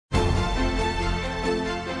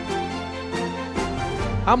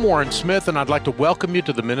I'm Warren Smith, and I'd like to welcome you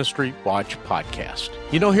to the Ministry Watch podcast.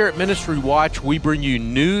 You know, here at Ministry Watch, we bring you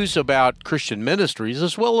news about Christian ministries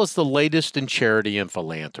as well as the latest in charity and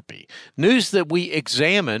philanthropy. News that we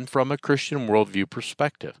examine from a Christian worldview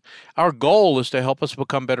perspective. Our goal is to help us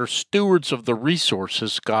become better stewards of the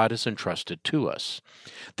resources God has entrusted to us.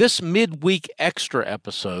 This midweek extra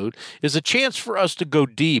episode is a chance for us to go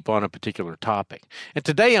deep on a particular topic. And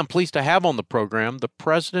today I'm pleased to have on the program the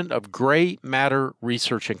president of Gray Matter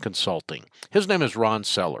Research and Consulting. His name is Ron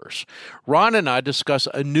Sellers. Ron and I discuss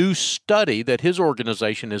a new study that his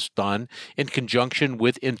organization has done in conjunction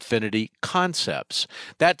with Infinity Concepts.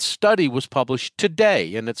 That study was published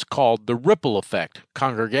today, and it's called The Ripple Effect: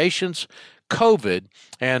 Congregations, COVID,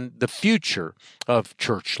 and the Future of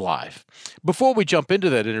Church Life. Before we jump into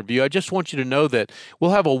that interview, I just want you to know that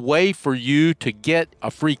we'll have a way for you to get a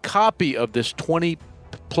free copy of this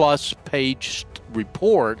 20-plus page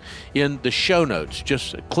report in the show notes.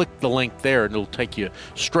 Just click the link there and it'll take you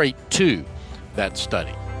straight to that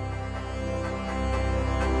study.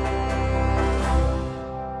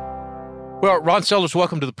 Well, Ron Sellers,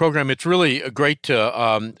 welcome to the program. It's really great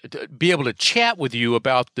to be able to chat with you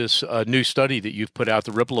about this new study that you've put out,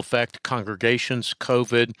 The Ripple Effect: Congregations,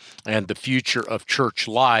 COVID, and the Future of Church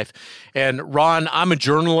Life. And Ron, I'm a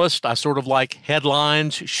journalist. I sort of like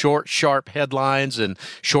headlines, short, sharp headlines, and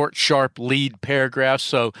short, sharp lead paragraphs.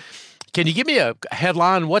 So can you give me a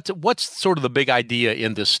headline? What's sort of the big idea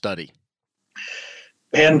in this study?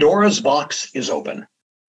 Pandora's box is open.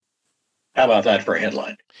 How about that for a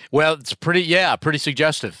headline? Well, it's pretty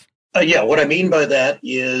suggestive. What I mean by that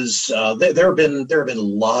is there have been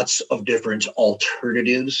lots of different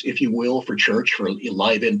alternatives, if you will, for church, for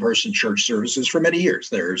live in-person church services for many years.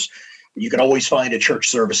 You can always find a church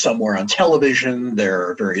service somewhere on television. There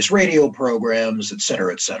are various radio programs, et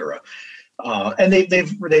cetera, et cetera. And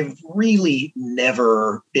they've really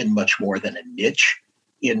never been much more than a niche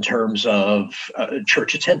in terms of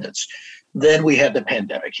church attendance. Then we had the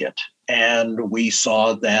pandemic hit, and we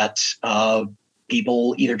saw that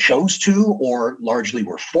people either chose to or largely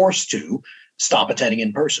were forced to stop attending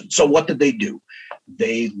in person. So what did they do?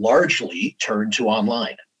 They largely turned to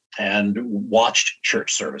online and watched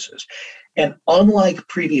church services. And unlike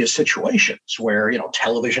previous situations where,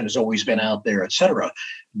 television has always been out there, et cetera,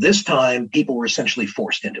 this time people were essentially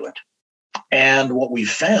forced into it. And what we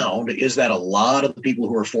found is that a lot of the people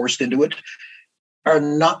who were forced into it are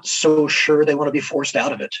not so sure they want to be forced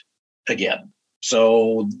out of it again.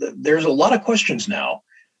 So there's a lot of questions now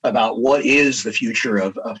about what is the future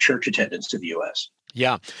of church attendance in the U.S.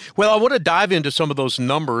 Yeah. Well, I want to dive into some of those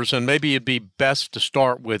numbers, and maybe it'd be best to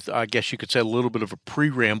start with, I guess you could say, a little bit of a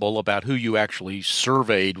preamble about who you actually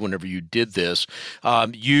surveyed whenever you did this.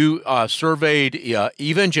 You surveyed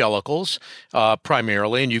evangelicals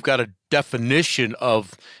primarily, and you've got a definition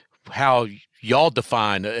of how y'all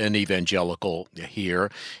define an evangelical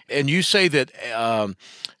here, and you say that,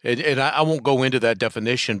 and I won't go into that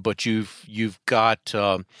definition, but you've got.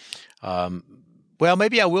 Well,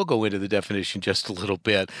 maybe I will go into the definition just a little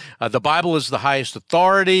bit. The Bible is the highest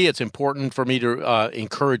authority. It's important for me to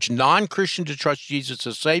encourage non-Christians to trust Jesus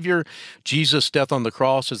as Savior. Jesus' death on the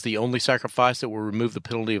cross is the only sacrifice that will remove the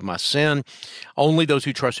penalty of my sin. Only those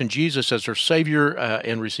who trust in Jesus as their Savior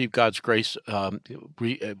and receive God's grace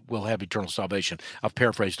will have eternal salvation. I've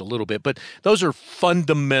paraphrased a little bit, but those are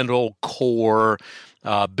fundamental core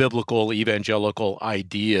biblical evangelical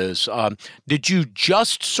ideas. Did you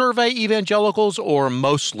just survey evangelicals or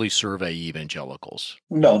mostly survey evangelicals?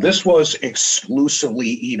 No, this was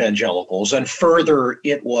exclusively evangelicals, and further,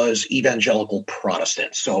 it was evangelical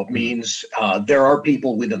Protestants. So it means there are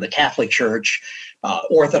people within the Catholic Church,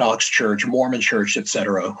 Orthodox Church, Mormon Church, et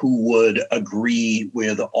cetera, who would agree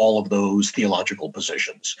with all of those theological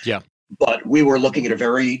positions. Yeah. But we were looking at a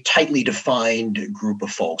very tightly defined group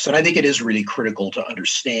of folks. And I think it is really critical to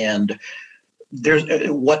understand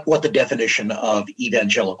what the definition of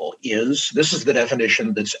evangelical is. This is the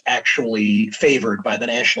definition that's actually favored by the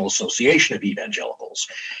National Association of Evangelicals.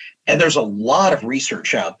 And there's a lot of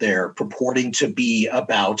research out there purporting to be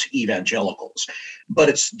about evangelicals, but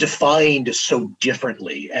it's defined so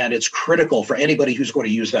differently. And it's critical for anybody who's going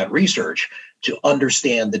to use that research to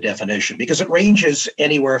understand the definition, because it ranges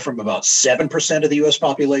anywhere from about 7% of the U.S.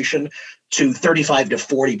 population to 35 to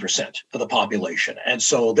 40% of the population. And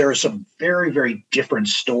so there are some very, very different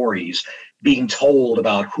stories being told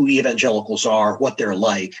about who evangelicals are, what they're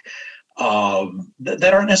like.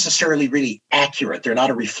 That aren't necessarily really accurate. They're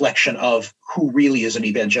not a reflection of who really is an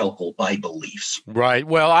evangelical by beliefs. Right.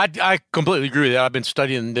 Well, I completely agree with that. I've been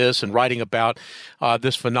studying this and writing about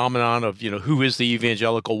this phenomenon of, who is the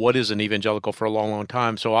evangelical, what is an evangelical for a long, long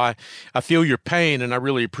time. So I feel your pain, and I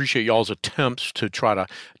really appreciate y'all's attempts to try to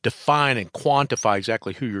define and quantify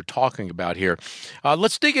exactly who you're talking about here.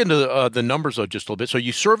 Let's dig into the numbers though just a little bit. So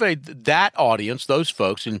you surveyed that audience, those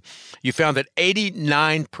folks, and you found that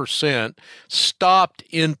 89% stopped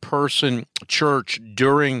in-person church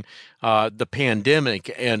during the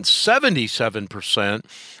pandemic, and 77%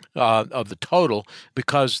 of the total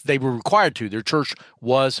because they were required to. Their church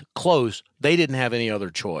was closed. They didn't have any other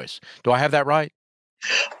choice. Do I have that right?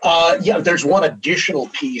 Yeah, there's one additional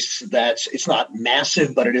piece it's not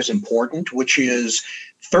massive, but it is important, which is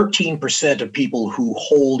 13% of people who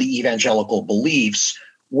hold evangelical beliefs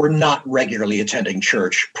were not regularly attending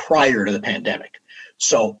church prior to the pandemic.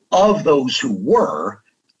 So of those who were,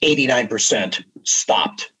 89%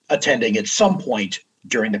 stopped attending at some point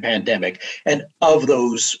during the pandemic. And of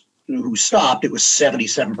those who stopped, it was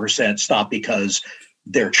 77% stopped because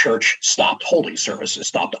their church stopped holding services,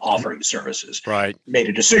 stopped offering services, right? Made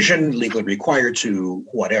a decision, legally required to,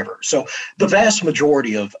 whatever. So the vast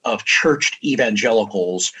majority of churched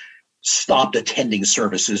evangelicals stopped attending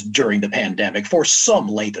services during the pandemic for some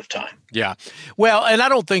length of time. Yeah. Well, and I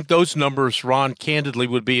don't think those numbers, Ron, candidly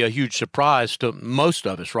would be a huge surprise to most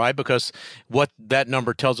of us, right? Because what that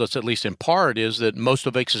number tells us, at least in part, is that most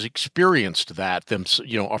of us has experienced that,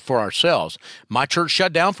 for ourselves. My church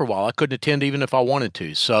shut down for a while. I couldn't attend even if I wanted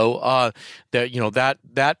to. So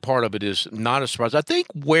that part of it is not a surprise. I think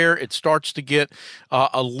where it starts to get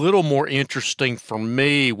a little more interesting for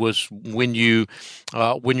me was when your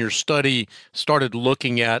study started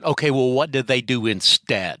looking at, okay, well, what did they do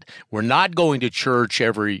instead? We're not going to church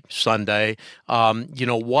every Sunday.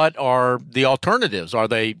 What are the alternatives? Are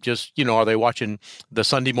they just, are they watching the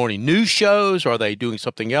Sunday morning news shows? Are they doing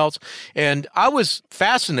something else? And I was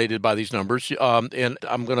fascinated by these numbers, and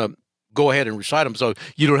I'm going to go ahead and recite them so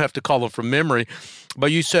you don't have to call them from memory.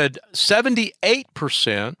 But you said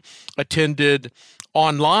 78% attended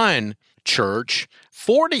online church,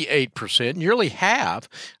 48%, nearly half,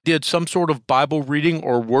 did some sort of Bible reading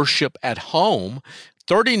or worship at home,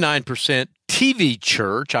 39% TV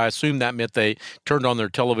church. I assume that meant they turned on their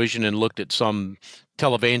television and looked at some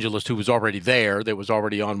televangelist who was already there, that was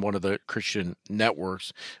already on one of the Christian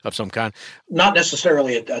networks of some kind. Not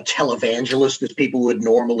necessarily a televangelist as people would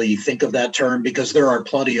normally think of that term, because there are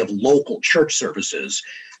plenty of local church services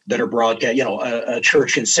that are broadcast, a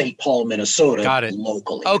church in St. Paul, Minnesota, Got it.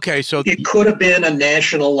 Locally. Okay, so it could have been a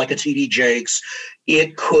national, like a TD Jakes.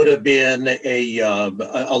 It could have been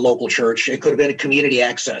a local church. It could have been a community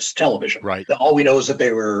access television. Right. All we know is that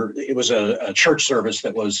it was a church service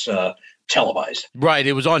that was televised. Right.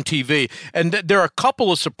 It was on TV. And there are a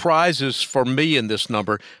couple of surprises for me in this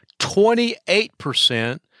number.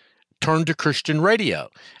 28% turned to Christian radio.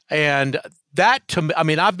 And that, to me,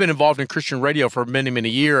 I've been involved in Christian radio for many, many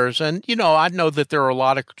years. And, I know that there are a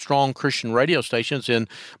lot of strong Christian radio stations in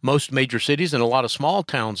most major cities and a lot of small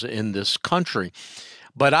towns in this country.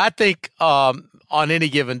 But I think on any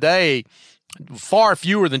given day, far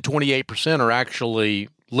fewer than 28% are actually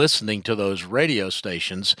listening to those radio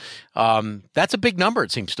stations. That's a big number,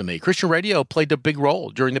 it seems to me. Christian radio played a big role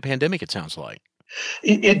during the pandemic, it sounds like.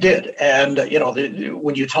 It did. And,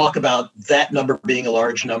 when you talk about that number being a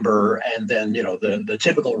large number, and then, the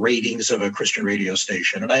typical ratings of a Christian radio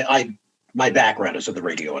station, and my background is in the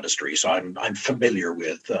radio industry, so I'm familiar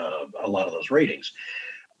with a lot of those ratings.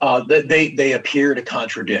 They appear to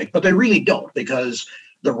contradict, but they really don't, because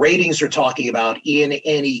the ratings are talking about in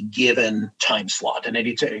any given time slot, in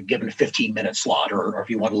any given 15-minute slot, or if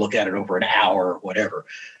you want to look at it over an hour or whatever.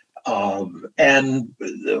 And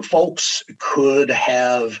folks could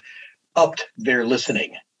have upped their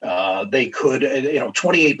listening. They could,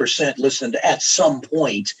 28% listened at some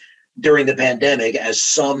point during the pandemic as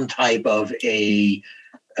some type of a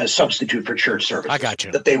substitute for church service. I got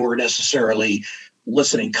you. That they were necessarily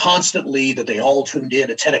listening constantly, that they all tuned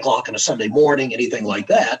in at 10 o'clock on a Sunday morning, anything like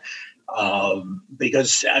that.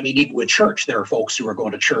 Because, even with church, there are folks who are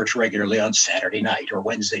going to church regularly on Saturday night or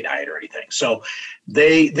Wednesday night or anything. So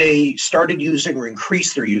they started using or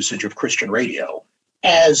increased their usage of Christian radio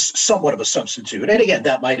as somewhat of a substitute. And again,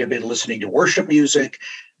 that might have been listening to worship music.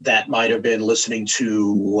 That might have been listening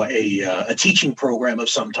to a teaching program of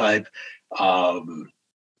some type.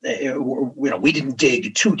 we didn't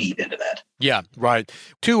dig too deep into that. Yeah, right.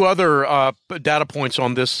 Two other data points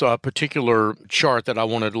on this particular chart that I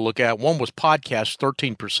wanted to look at. One was podcasts,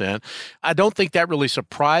 13%. I don't think that really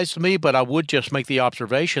surprised me, but I would just make the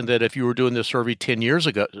observation that if you were doing this survey 10 years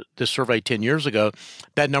ago,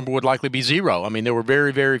 that number would likely be zero. I mean, there were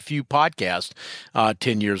very, very few podcasts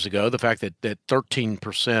 10 years ago. The fact that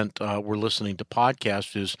 13% were listening to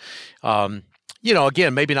podcasts is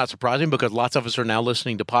again, maybe not surprising because lots of us are now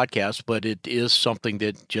listening to podcasts, but it is something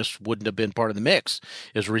that just wouldn't have been part of the mix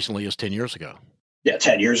as recently as 10 years ago. Yeah,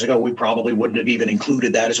 10 years ago, we probably wouldn't have even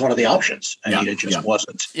included that as one of the options. I mean, it just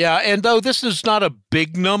wasn't. Yeah, and though this is not a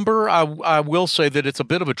big number, I will say that it's a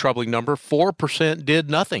bit of a troubling number. 4% did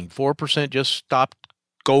nothing. 4% just stopped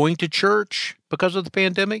going to church because of the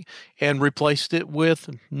pandemic and replaced it with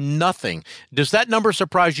nothing. Does that number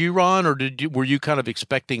surprise you, Ron, or were you kind of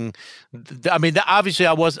expecting? I mean, obviously,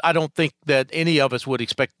 I don't think that any of us would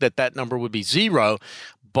expect that number would be zero.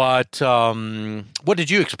 But what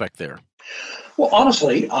did you expect there? Well,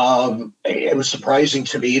 honestly, it was surprising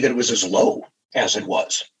to me that it was as low as it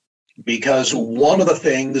was, because one of the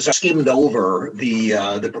things I skimmed over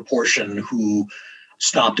the proportion who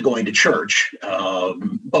stopped going to church.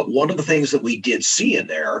 But one of the things that we did see in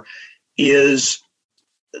there is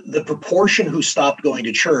the proportion who stopped going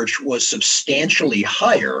to church was substantially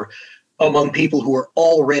higher among people who were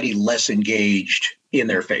already less engaged in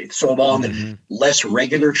their faith. So among less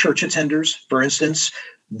regular church attenders, for instance,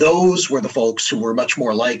 those were the folks who were much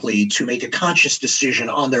more likely to make a conscious decision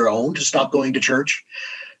on their own to stop going to church.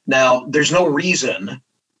 Now, there's no reason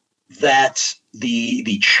that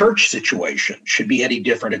the church situation should be any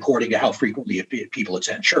different according to how frequently people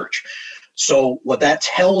attend church. So what that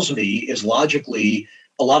tells me is logically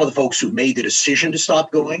a lot of the folks who made the decision to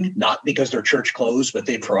stop going, not because their church closed, but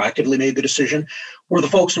they proactively made the decision, were the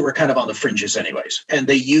folks who were kind of on the fringes anyways. And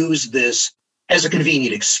they used this as a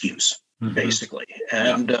convenient excuse, basically.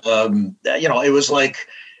 And, it was like,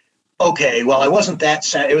 okay, well, I wasn't that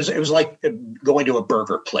it was like going to a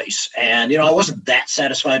burger place, and I wasn't that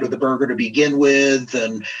satisfied with the burger to begin with,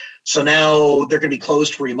 and so now they're going to be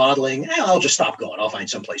closed for remodeling. I'll just stop going. I'll find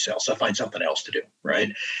someplace else. I'll find something else to do,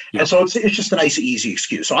 right? Yeah. And so it's just a nice, easy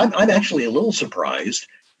excuse. So I'm actually a little surprised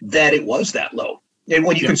that it was that low, and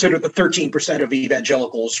when you consider that 13% of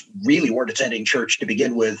evangelicals really weren't attending church to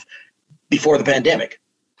begin with before the pandemic.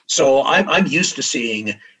 So I'm used to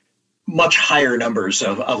seeing much higher numbers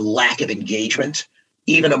of lack of engagement,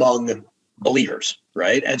 even among believers,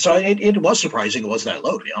 right? And so it was surprising it was that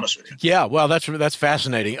low, to be honest with you. Yeah, well, that's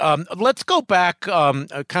fascinating. Let's go back,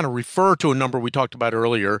 kind of refer to a number we talked about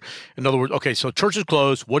earlier. In other words, okay, so churches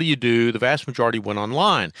closed. What do? The vast majority went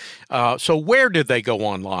online. So where did they go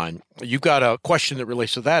online? You've got a question that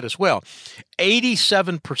relates to that as well.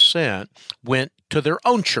 87% went to their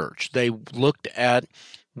own church. They looked at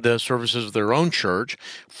the services of their own church.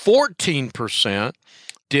 14%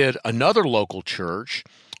 did another local church.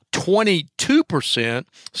 22%,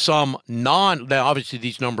 now obviously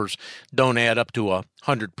these numbers don't add up to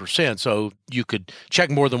 100%, so you could check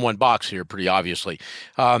more than one box here pretty obviously.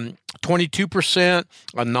 22%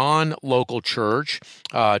 a non-local church,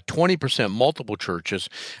 20% multiple churches.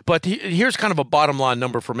 But here's kind of a bottom line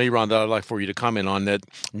number for me, Ron, that I'd like for you to comment on, that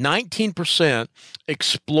 19%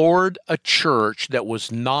 explored a church that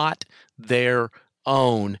was not their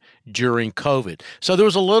own during COVID. So there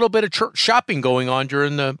was a little bit of church shopping going on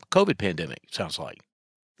during the COVID pandemic, sounds like.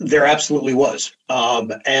 There absolutely was.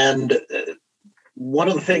 And one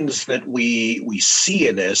of the things that we see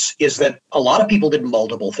in this is that a lot of people did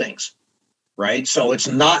multiple things, right? So it's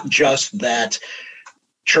not just that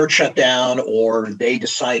church shut down or they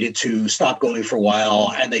decided to stop going for a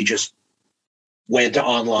while and they just went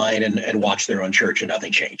online and watched their own church and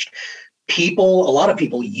nothing changed. A lot of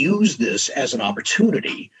people use this as an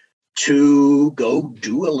opportunity to go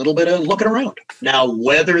do a little bit of looking around. Now,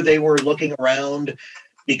 whether they were looking around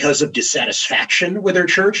because of dissatisfaction with their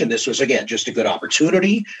church, and this was, again, just a good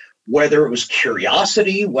opportunity, whether it was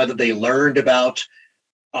curiosity, whether they learned about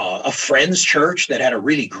a friend's church that had a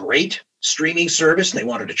really great streaming service and they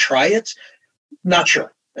wanted to try it, not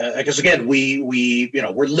sure. Because again,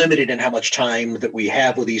 we're limited in how much time that we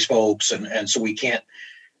have with these folks, and so we can't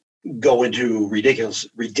go into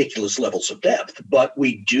ridiculous levels of depth. But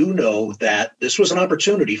we do know that this was an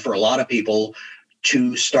opportunity for a lot of people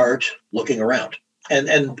to start looking around. And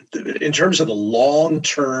in terms of the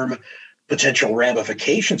long-term potential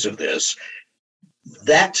ramifications of this,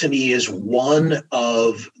 that to me is one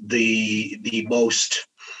of the most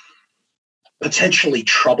potentially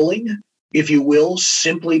troubling, if you will,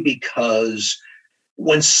 simply because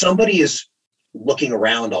when somebody is looking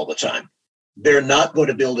around all the time, they're not going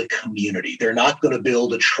to build a community. They're not going to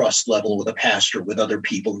build a trust level with a pastor, with other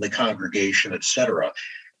people in the congregation, et cetera.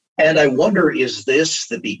 And I wonder, is this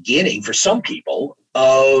the beginning for some people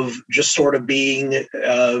of just sort of being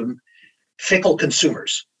fickle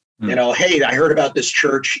consumers? You know, hey, I heard about this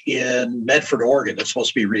church in Medford, Oregon that's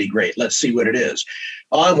supposed to be really great. Let's see what it is.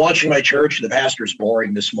 I'm watching my church and the pastor's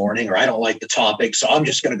boring this morning, or I don't like the topic, so I'm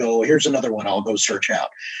just going to go, here's another one I'll go search out.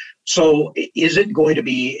 So is it going to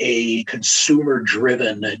be a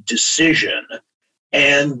consumer-driven decision?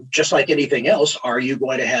 And just like anything else, are you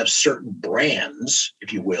going to have certain brands,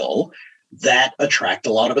 if you will, that attract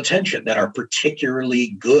a lot of attention, that are particularly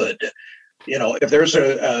good? You know, if there's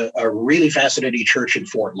a really fascinating church in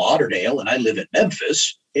Fort Lauderdale and I live in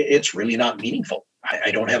Memphis, it's really not meaningful. I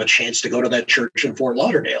don't have a chance to go to that church in Fort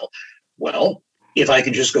Lauderdale. Well, if I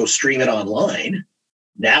can just go stream it online,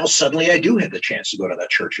 now suddenly I do have the chance to go to that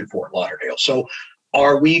church in Fort Lauderdale. So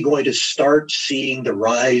are we going to start seeing the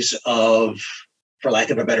rise of, for lack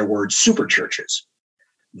of a better word, super churches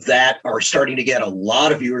that are starting to get a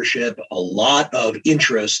lot of viewership, a lot of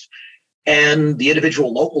interest, and the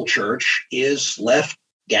individual local church is left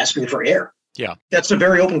gasping for air? Yeah. That's a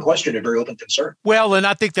very open question, a very open concern. Well, and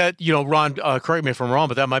I think that, Ron, correct me if I'm wrong,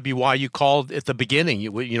 but that might be why you called at the beginning.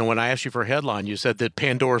 When I asked you for a headline, you said that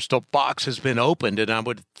Pandora's box has been opened, and I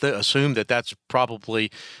would assume that that's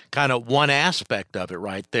probably kind of one aspect of it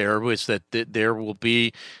right there, is that there will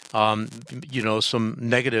be, some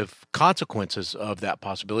negative consequences of that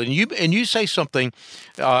possibility. And you say something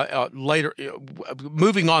later,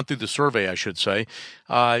 moving on through the survey, I should say,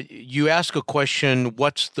 you ask a question,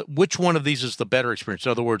 which one of these is the better experience?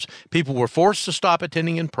 In other words, people were forced to stop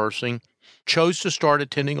attending in person, chose to start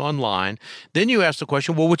attending online. Then you ask the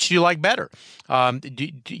question, well, which do you like better? Are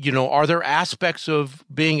there aspects of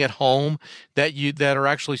being at home that are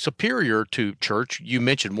actually superior to church? You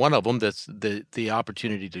mentioned one of them, that's the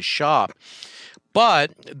opportunity to shop.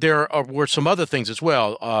 But there were some other things as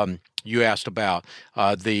well. You asked about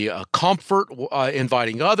the comfort,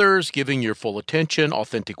 inviting others, giving your full attention,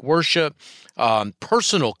 authentic worship,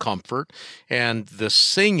 personal comfort, and the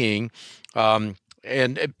singing.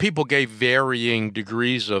 And people gave varying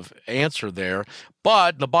degrees of answer there.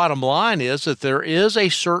 But the bottom line is that there is a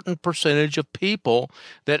certain percentage of people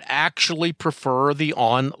that actually prefer the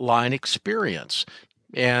online experience.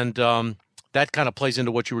 And that kind of plays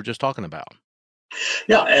into what you were just talking about.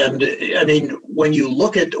 Yeah, and I mean, when you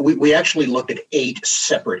look at, we actually looked at 8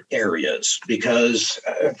 separate areas, because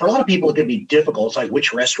for a lot of people it can be difficult. It's like,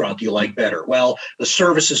 which restaurant do you like better? Well, the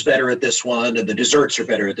service is better at this one, and the desserts are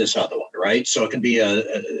better at this other one, right? So it can be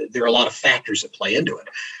there are a lot of factors that play into it.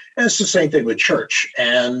 And it's the same thing with church.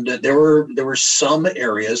 And there were some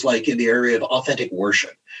areas, like in the area of authentic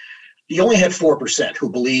worship, you only had 4% who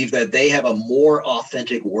believe that they have a more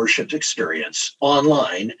authentic worship experience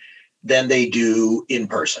online than they do in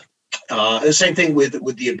person. The same thing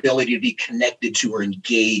with the ability to be connected to or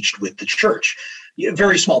engaged with the church. A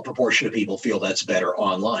very small proportion of people feel that's better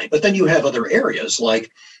online. But then you have other areas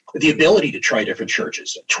like the ability to try different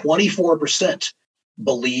churches. 24%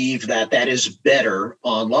 believe that is better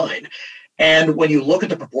online. And when you look at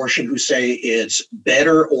the proportion who say it's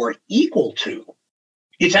better or equal to,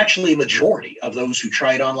 it's actually a majority of those who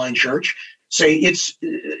tried online church say it's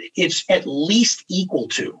at least equal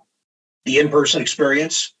to the in-person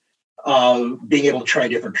experience, being able to try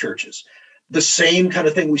different churches. The same kind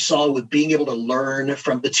of thing we saw with being able to learn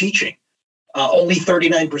from the teaching. Only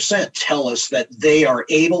 39% tell us that they are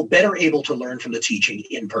better able to learn from the teaching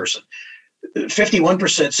in person.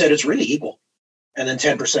 51% said it's really equal. And then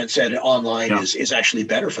 10% said online is actually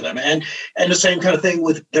better for them. And the same kind of thing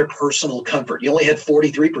with their personal comfort. You only had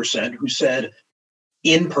 43% who said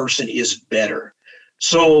in person is better.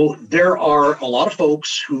 So there are a lot of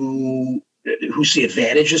folks who see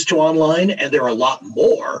advantages to online, and there are a lot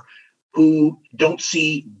more who don't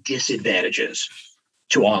see disadvantages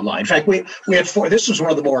to online. In fact, we had this was one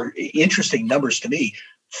of the more interesting numbers to me.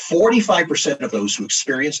 45% of those who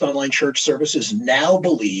experienced online church services now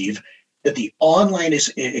believe that the online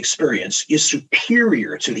experience is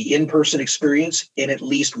superior to the in-person experience in at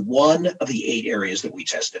least one of the 8 areas that we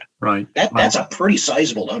tested. Right. That's a pretty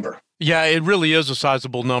sizable number. Yeah, it really is a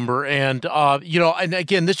sizable number. And, and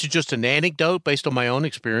again, this is just an anecdote based on my own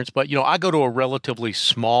experience. But, I go to a relatively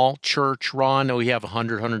small church, Ron. We have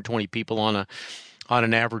 100, 120 people on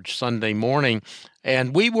an average Sunday morning.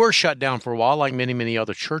 And we were shut down for a while, like many, many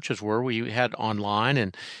other churches were. We had online,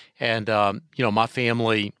 and my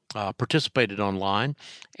family participated online.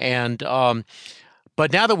 And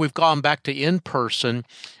but now that we've gone back to in-person,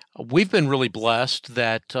 we've been really blessed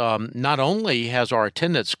that not only has our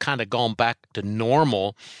attendance kind of gone back to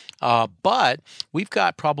normal, but we've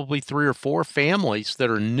got probably 3 or 4 families that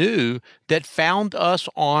are new that found us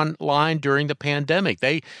online during the pandemic.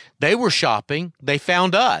 They were shopping, they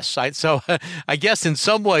found us. So I guess in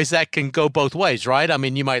some ways that can go both ways, right? I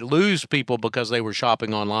mean, you might lose people because they were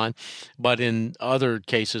shopping online, but in other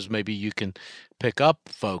cases, maybe you can pick up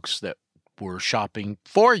folks that were shopping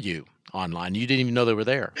for you online. You didn't even know they were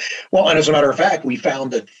there. Well, and as a matter of fact, we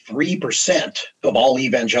found that 3% of all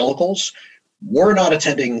evangelicals were not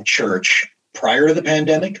attending church prior to the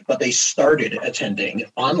pandemic, but they started attending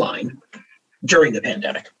online during the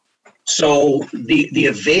pandemic. So the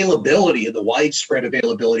availability, the widespread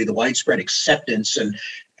availability, the widespread acceptance, and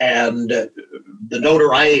the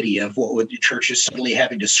notoriety of what would churches suddenly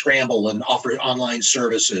having to scramble and offer online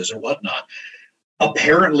services and whatnot,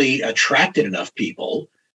 apparently attracted enough people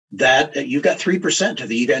that you've got 3% of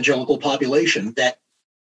the evangelical population that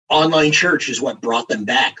online church is what brought them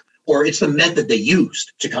back, or it's the method they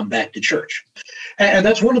used to come back to church. And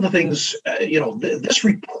that's one of the things, this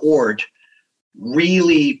report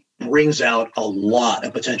really brings out a lot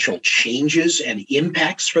of potential changes and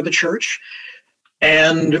impacts for the church.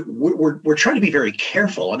 And we're trying to be very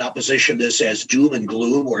careful and not position this as doom and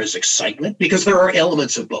gloom or as excitement, because there are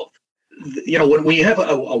elements of both. When we have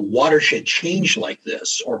a watershed change like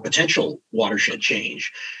this, or potential watershed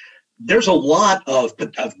change, there's a lot of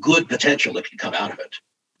good potential that can come out of it.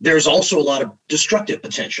 There's also a lot of destructive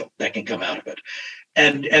potential that can come out of it.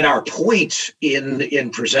 And our point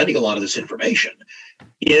in presenting a lot of this information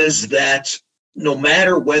is that no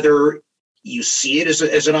matter whether you see it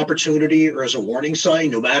as an opportunity or as a warning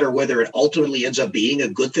sign, no matter whether it ultimately ends up being a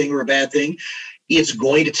good thing or a bad thing, it's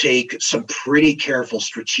going to take some pretty careful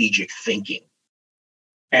strategic thinking.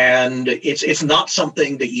 And it's not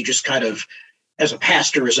something that you just kind of, as a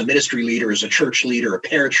pastor, as a ministry leader, as a church leader, a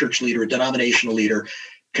parachurch leader, a denominational leader,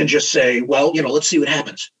 can just say, well, let's see what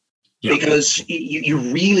happens. Yeah. Because you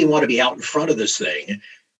really want to be out in front of this thing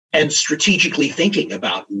and strategically thinking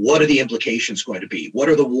about what are the implications going to be? What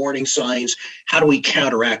are the warning signs? How do we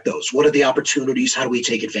counteract those? What are the opportunities? How do we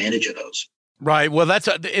take advantage of those? Right. Well,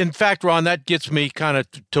 in fact, Ron, that gets me kind of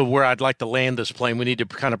to where I'd like to land this plane. We need to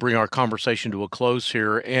kind of bring our conversation to a close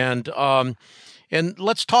here. And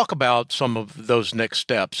let's talk about some of those next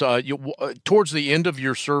steps. Towards the end of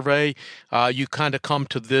your survey, you kind of come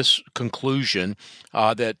to this conclusion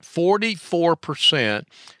that 44%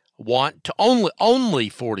 want to only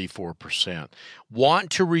 44%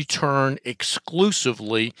 want to return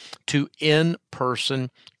exclusively to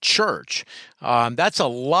in-person church. That's a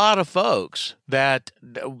lot of folks that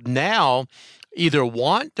now either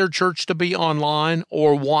want their church to be online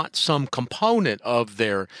or want some component of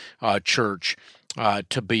their church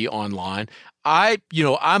to be online.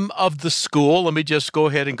 I'm of the school. Let me just go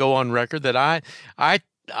ahead and go on record that I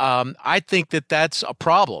think that that's a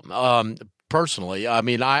problem. Personally, I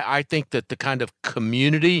mean, I think that the kind of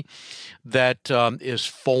community that is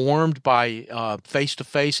formed by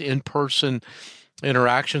face-to-face, in-person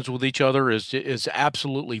interactions with each other is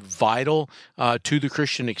absolutely vital to the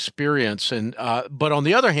Christian experience. And but on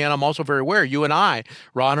the other hand, I'm also very aware you and I,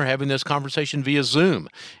 Ron, are having this conversation via Zoom,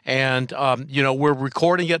 and we're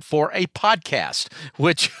recording it for a podcast,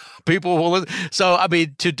 which people will. So I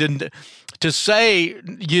mean, to say,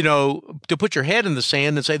 to put your head in the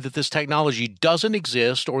sand and say that this technology doesn't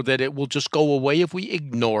exist or that it will just go away if we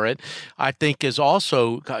ignore it, I think is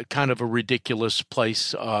also kind of a ridiculous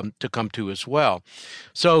place to come to as well.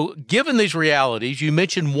 So given these realities, you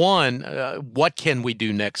mentioned one, what can we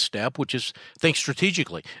do next step, which is think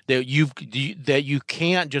strategically, that you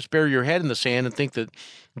can't just bury your head in the sand and think that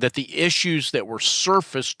the issues that were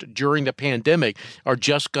surfaced during the pandemic are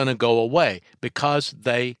just going to go away, because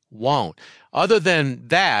they won't. Other than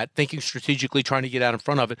that, thinking strategically, trying to get out in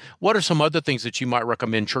front of it, what are some other things that you might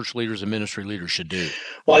recommend church leaders and ministry leaders should do?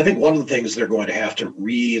 Well, I think one of the things they're going to have to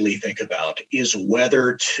really think about is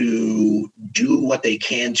whether to do what they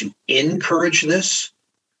can to encourage this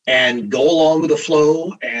and go along with the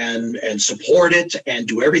flow and support it and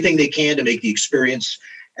do everything they can to make the experience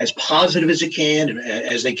as positive as they can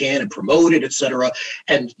and promote it, et cetera,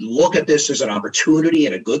 and look at this as an opportunity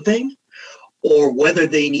and a good thing, or whether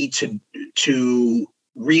they need to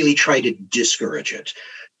really try to discourage it.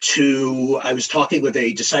 I was talking with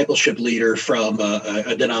a discipleship leader from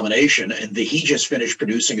a denomination, and he just finished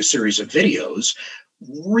producing a series of videos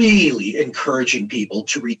really encouraging people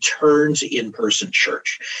to return to in-person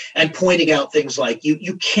church and pointing out things like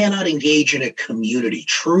you cannot engage in a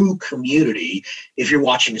true community, if you're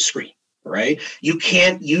watching a screen, right? You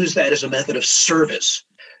can't use that as a method of service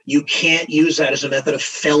you can't use that as a method of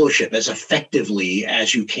fellowship as effectively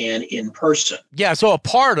as you can in person. Yeah, so a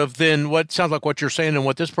part of then what sounds like what you're saying and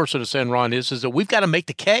what this person is saying, Ron, is that we've got to make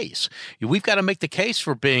the case. We've got to make the case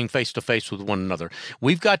for being face-to-face with one another.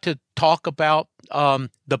 We've got to talk about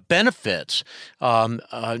the benefits,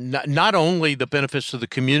 not only the benefits to the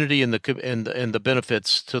community and the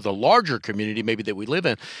benefits to the larger community maybe that we live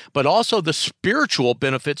in, but also the spiritual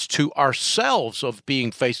benefits to ourselves of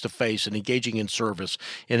being face-to-face and engaging in service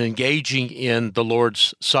and engaging in the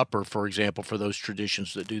Lord's Supper, for example, for those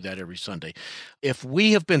traditions that do that every Sunday. If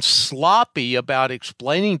we have been sloppy about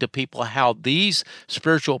explaining to people how these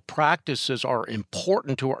spiritual practices are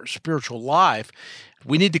important to our spiritual life,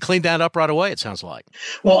 we need to clean that up right away, it sounds like.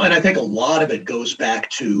 Well, and I think a lot of it goes back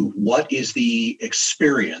to what is the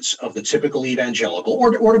experience of the typical evangelical,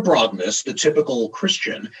 or to broaden this, the typical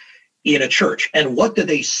Christian in a church. And what do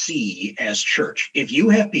they see as church? If you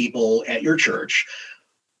have people at your church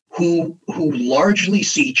who largely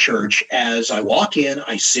see church as I walk in,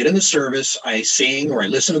 I sit in the service, I sing or I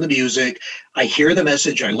listen to the music, I hear the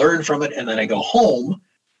message, I learn from it, and then I go home,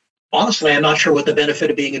 honestly, I'm not sure what the benefit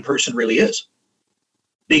of being in person really is.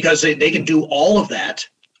 Because they can do all of that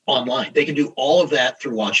online. They can do all of that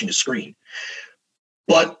through watching a screen.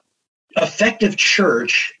 But effective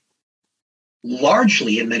church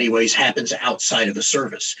largely, in many ways, happens outside of the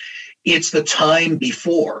service. It's the time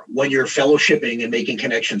before when you're fellowshipping and making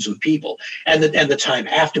connections with people, and the time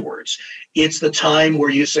afterwards. It's the time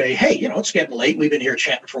where you say, hey, it's getting late. We've been here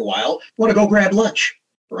chatting for a while. Want to go grab lunch,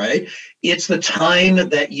 right? It's the time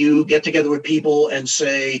that you get together with people and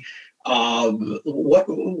say,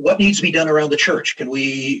 what needs to be done around the church? Can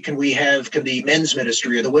the men's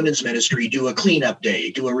ministry or the women's ministry do a cleanup day,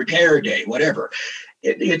 do a repair day, whatever?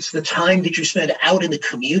 It's the time that you spend out in the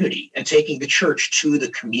community and taking the church to the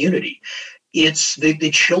community. It's the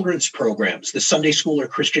children's programs, the Sunday school or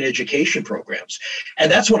Christian education programs.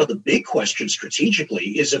 And that's one of the big questions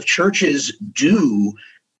strategically, is if churches do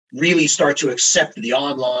really start to accept the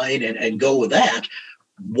online and go with that,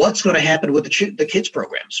 what's going to happen with the kids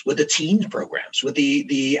programs, with the teens programs, with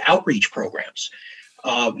the outreach programs?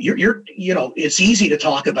 It's easy to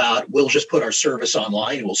talk about, we'll just put our service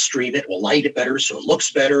online and we'll stream it, we'll light it better so it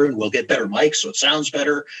looks better, and we'll get better mics so it sounds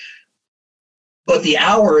better. But the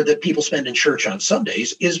hour that people spend in church on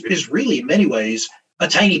Sundays is really, in many ways, a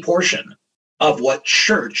tiny portion of what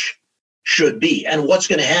church should be and what's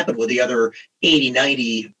going to happen with the other 80,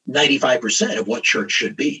 90, 95% of what church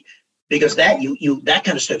should be. Because that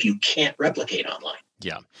kind of stuff you can't replicate online.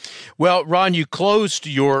 Yeah. Well, Ron, you closed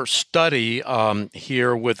your study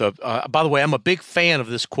here with by the way, I'm a big fan of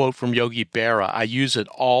this quote from Yogi Berra. I use it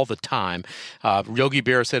all the time. Yogi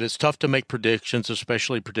Berra said, it's tough to make predictions,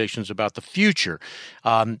 especially predictions about the future.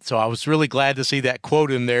 So I was really glad to see that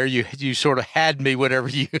quote in there. You sort of had me whenever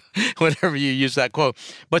you use that quote.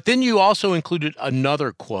 But then you also included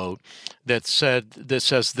another quote that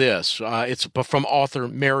says this. It's from author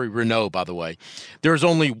Mary Renault, by the way. There's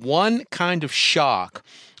only one kind of shock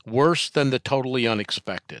worse than the totally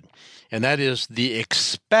unexpected, and that is the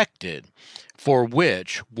expected for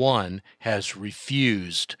which one has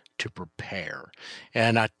refused to prepare.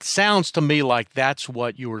 And it sounds to me like that's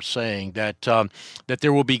what you were saying, that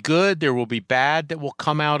there will be good, there will be bad that will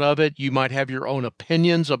come out of it. You might have your own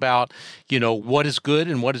opinions about, what is good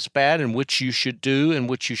and what is bad and which you should do and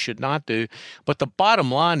which you should not do. But the bottom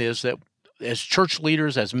line is that as church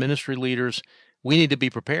leaders, as ministry leaders, we need to be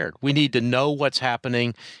prepared. We need to know what's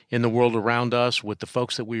happening in the world around us with the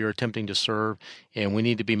folks that we are attempting to serve, and we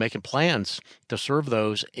need to be making plans to serve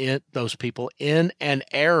those people in an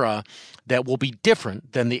era that will be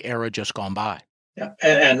different than the era just gone by. Yeah,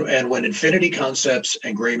 and when Infinity Concepts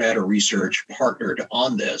and Gray Matter Research partnered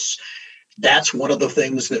on this, that's one of the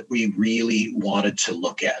things that we really wanted to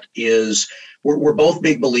look at. Is we're both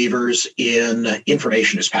big believers in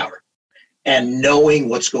information is power. And knowing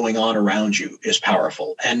what's going on around you is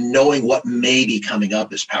powerful. And knowing what may be coming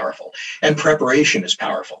up is powerful. And preparation is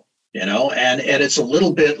powerful, And it's a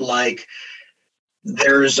little bit like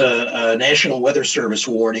there's a National Weather Service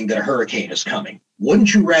warning that a hurricane is coming.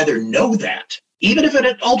 Wouldn't you rather know that, even if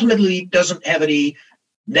it ultimately doesn't have any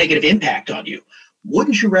negative impact on you?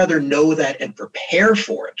 Wouldn't you rather know that and prepare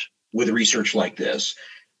for it with research like this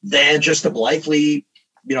than just to blithely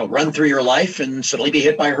run through your life and suddenly be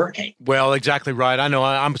hit by a hurricane. Well, exactly right. I know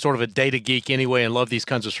I'm sort of a data geek anyway and love these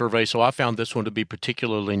kinds of surveys, so I found this one to be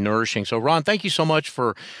particularly nourishing. So, Ron, thank you so much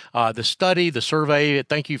for the study, the survey.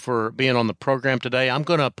 Thank you for being on the program today. I'm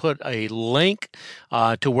going to put a link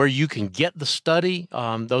to where you can get the study,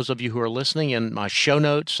 those of you who are listening, in my show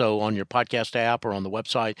notes. So on your podcast app or on the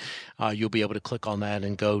website, you'll be able to click on that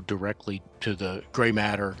and go directly to the Gray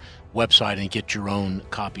Matter website and get your own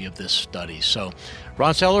copy of this study. So,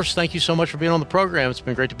 Ron Sellers, thank you so much for being on the program. It's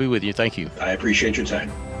been great to be with you. Thank you. I appreciate your time.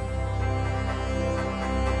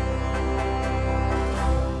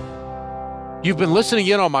 You've been listening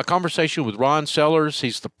in on my conversation with Ron Sellers.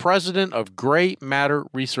 He's the president of Gray Matter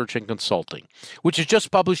Research and Consulting, which has just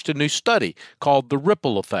published a new study called The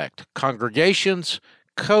Ripple Effect: Congregations,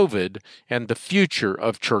 COVID, and the Future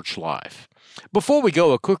of Church Life. Before we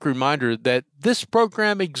go, a quick reminder that this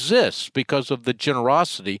program exists because of the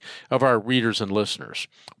generosity of our readers and listeners.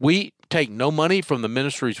 We take no money from the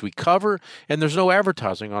ministries we cover, and there's no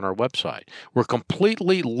advertising on our website. We're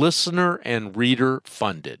completely listener and reader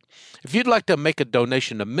funded. If you'd like to make a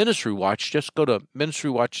donation to Ministry Watch, just go to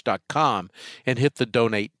ministrywatch.com and hit the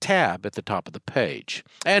Donate tab at the top of the page.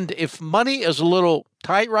 And if money is a little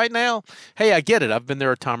tight right now, hey, I get it. I've been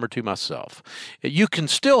there a time or two myself. You can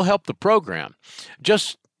still help the program.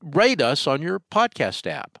 Just rate us on your podcast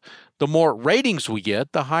app. The more ratings we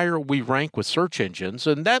get, the higher we rank with search engines,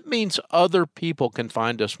 and that means other people can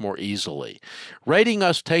find us more easily. Rating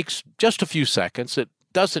us takes just a few seconds. It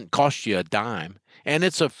doesn't cost you a dime, and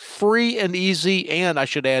it's a free and easy, and I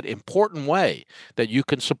should add, important way that you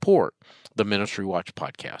can support the Ministry Watch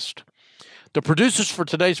podcast. The producers for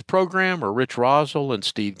today's program are Rich Rosell and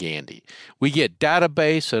Steve Gandy. We get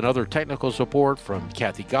database and other technical support from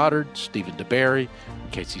Kathy Goddard, Stephen DeBerry,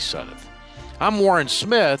 and Casey Suddeth. I'm Warren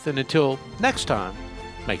Smith, and until next time,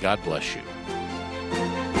 may God bless you.